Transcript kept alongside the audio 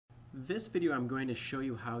This video I'm going to show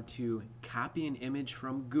you how to copy an image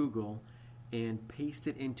from Google and paste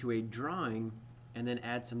it into a drawing and then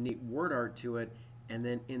add some neat word art to it and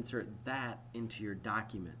then insert that into your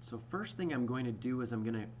document. So first thing I'm going to do is I'm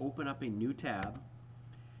going to open up a new tab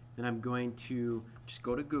and I'm going to just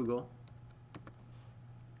go to Google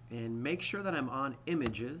and make sure that I'm on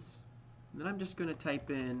images, and then I'm just going to type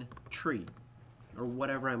in tree or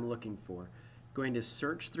whatever I'm looking for. Going to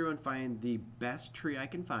search through and find the best tree I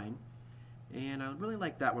can find, and I really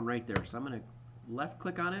like that one right there, so I'm going to left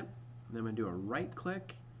click on it and then I'm going to do a right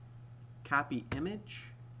click, copy image,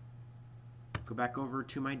 go back over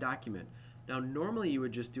to my document. Now normally you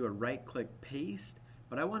would just do a right click paste,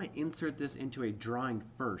 but I want to insert this into a drawing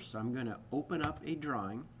first, so I'm going to open up a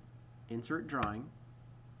drawing, insert drawing,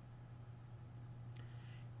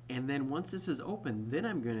 and then once this is open, then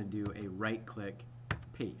I'm going to do a right click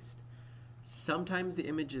paste. Sometimes the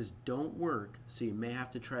images don't work, so you may have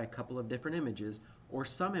to try a couple of different images, or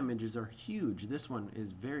some images are huge. This one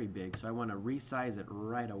is very big, so I want to resize it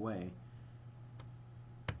right away.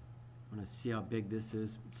 I want to see how big this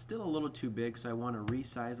is. It's still a little too big, so I want to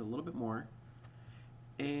resize a little bit more.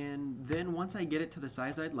 And then once I get it to the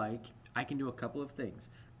size I'd like, I can do a couple of things.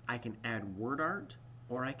 I can add word art,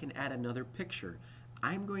 or I can add another picture.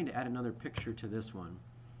 I'm going to add another picture to this one.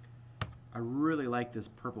 I really like this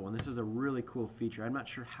purple one. This is a really cool feature. I'm not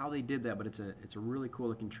sure how they did that, but it's a really cool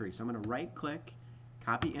looking tree. So I'm going to right click,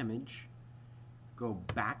 copy image, go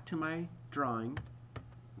back to my drawing,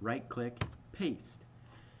 right click, paste.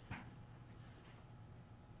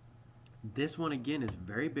 This one again is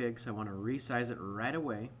very big, so I want to resize it right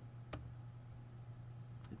away.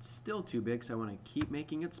 It's still too big, so I want to keep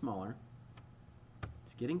making it smaller.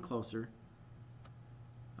 It's getting closer.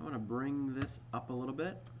 I want to bring this up a little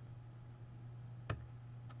bit.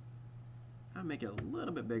 I'll make it a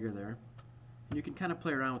little bit bigger there. And you can kind of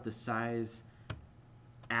play around with the size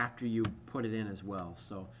after you put it in as well.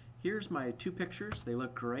 So here's my two pictures. They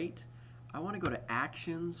look great. I want to go to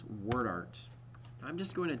Actions, Word Art. I'm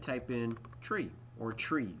just going to type in tree or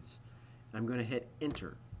trees. And I'm going to hit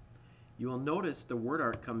Enter. You will notice the word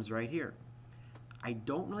art comes right here. I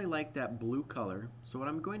don't really like that blue color, so what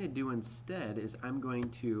I'm going to do instead is I'm going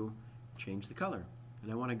to change the color.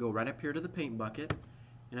 And I want to go right up here to the paint bucket,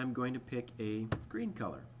 and I'm going to pick a green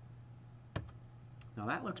color. Now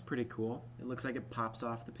that looks pretty cool. It looks like it pops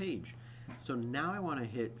off the page. So now I want to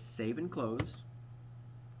hit Save and Close,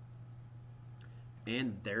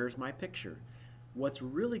 and there's my picture. What's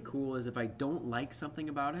really cool is if I don't like something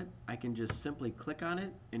about it, I can just simply click on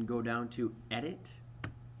it and go down to Edit,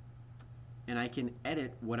 and I can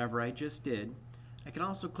edit whatever I just did. I can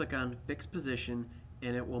also click on Fix Position,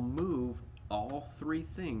 and it will move all three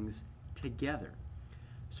things together.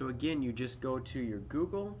 So again, you just go to your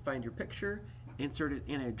Google, find your picture, insert it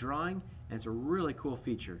in a drawing, and it's a really cool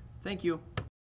feature. Thank you.